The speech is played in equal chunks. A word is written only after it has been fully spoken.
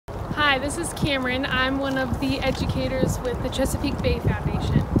Hi, this is Cameron. I'm one of the educators with the Chesapeake Bay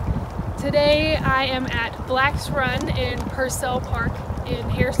Foundation. Today I am at Black's Run in Purcell Park in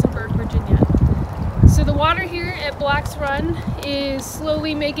Harrisonburg, Virginia. So the water here at Black's Run is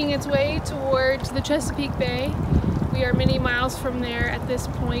slowly making its way towards the Chesapeake Bay. We are many miles from there at this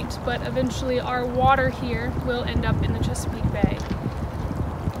point, but eventually our water here will end up in the Chesapeake Bay.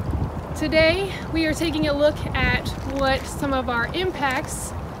 Today we are taking a look at what some of our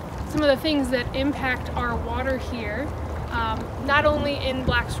impacts, some of the things that impact our water here, not only in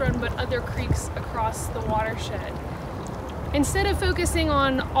Black's Run but other creeks across the watershed. Instead of focusing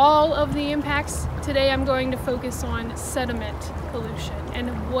on all of the impacts, today I'm going to focus on sediment pollution and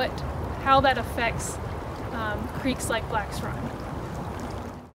how that affects creeks like Black's Run.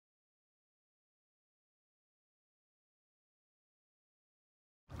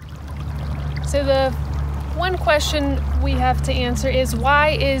 So the one question we have to answer is,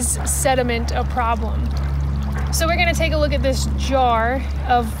 why is sediment a problem? So we're going to take a look at this jar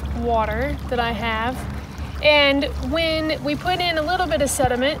of water that I have, and when we put in a little bit of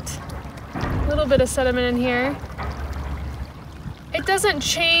sediment in here, it doesn't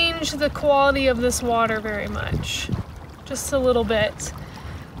change the quality of this water very much, just a little bit.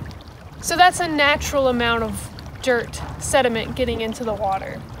 So that's a natural amount of dirt, sediment getting into the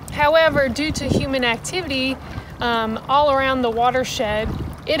water. However, due to human activity all around the watershed,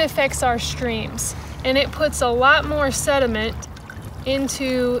 it affects our streams, and it puts a lot more sediment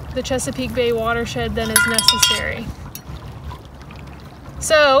into the Chesapeake Bay watershed than is necessary.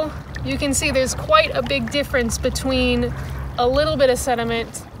 So you can see there's quite a big difference between a little bit of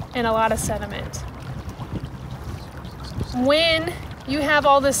sediment and a lot of sediment. When you have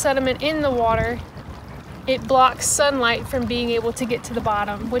all this sediment in the water, it blocks sunlight from being able to get to the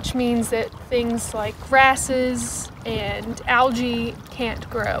bottom, which means that things like grasses and algae can't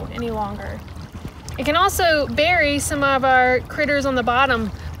grow any longer. It can also bury some of our critters on the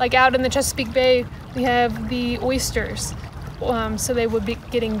bottom, like out in the Chesapeake Bay we have the oysters, so they would be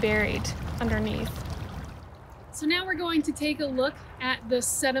getting buried underneath. So now we're going to take a look at the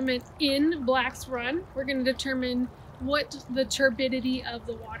sediment in Black's Run. We're going to determine what the turbidity of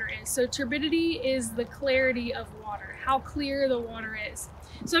the water is. So turbidity is the clarity of water, how clear the water is.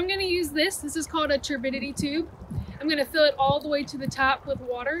 So I'm going to use this is called a turbidity tube. I'm going to fill it all the way to the top with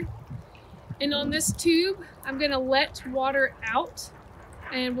water. And on this tube, I'm going to let water out,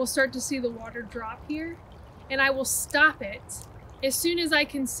 and we'll start to see the water drop here. And I will stop it as soon as I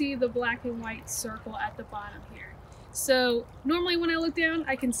can see the black and white circle at the bottom here. So normally when I look down,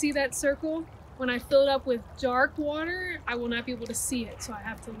 I can see that circle. When I fill it up with dark water, I will not be able to see it, so I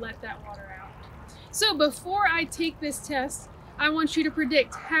have to let that water out. So before I take this test, I want you to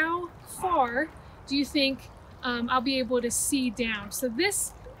predict, how far do you think I'll be able to see down? So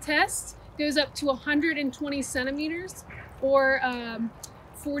this test goes up to 120 centimeters or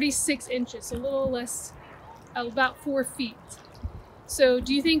 46 inches, a little less, about 4 feet. So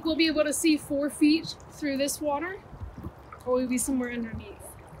do you think we'll be able to see 4 feet through this water, or will we be somewhere underneath,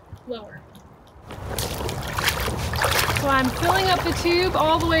 lower? So I'm filling up the tube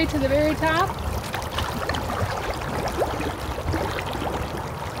all the way to the very top.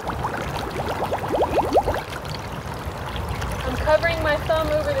 I'm covering my thumb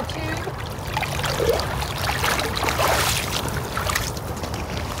over the tube.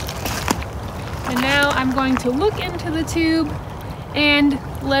 And now I'm going to look into the tube and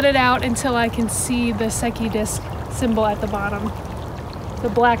let it out until I can see the Secchi disc symbol at the bottom, the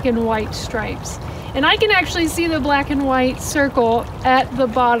black and white stripes. And I can actually see the black and white circle at the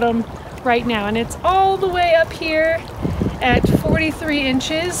bottom right now, and it's all the way up here at 43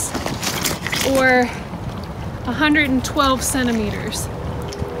 inches or 112 centimeters.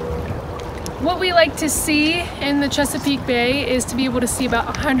 What we like to see in the Chesapeake Bay is to be able to see about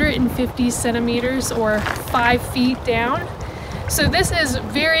 150 centimeters or 5 feet down. So this is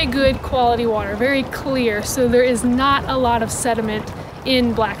very good quality water, very clear, so there is not a lot of sediment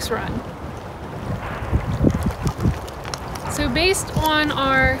in Black's Run. So based on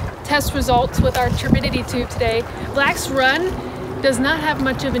our test results with our turbidity tube today, Black's Run does not have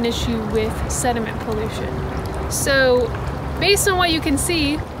much of an issue with sediment pollution. So based on what you can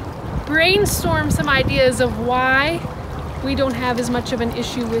see, brainstorm some ideas of why we don't have as much of an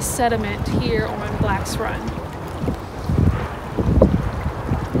issue with sediment here on Black's Run.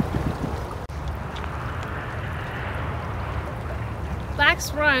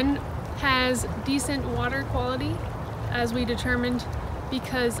 Black's Run has decent water quality, as we determined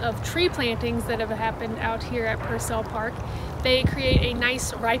because of tree plantings that have happened out here at Purcell Park. They create a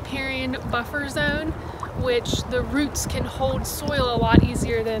nice riparian buffer zone which the roots can hold soil a lot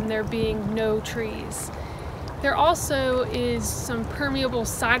easier than there being no trees. There also is some permeable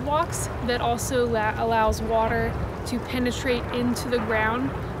sidewalks that also allows water to penetrate into the ground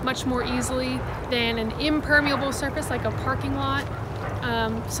much more easily than an impermeable surface like a parking lot.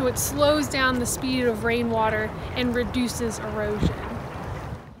 So it slows down the speed of rainwater and reduces erosion.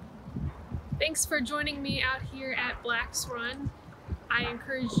 Thanks for joining me out here at Black's Run. I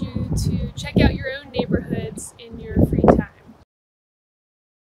encourage you to check out your own neighborhoods in your free time.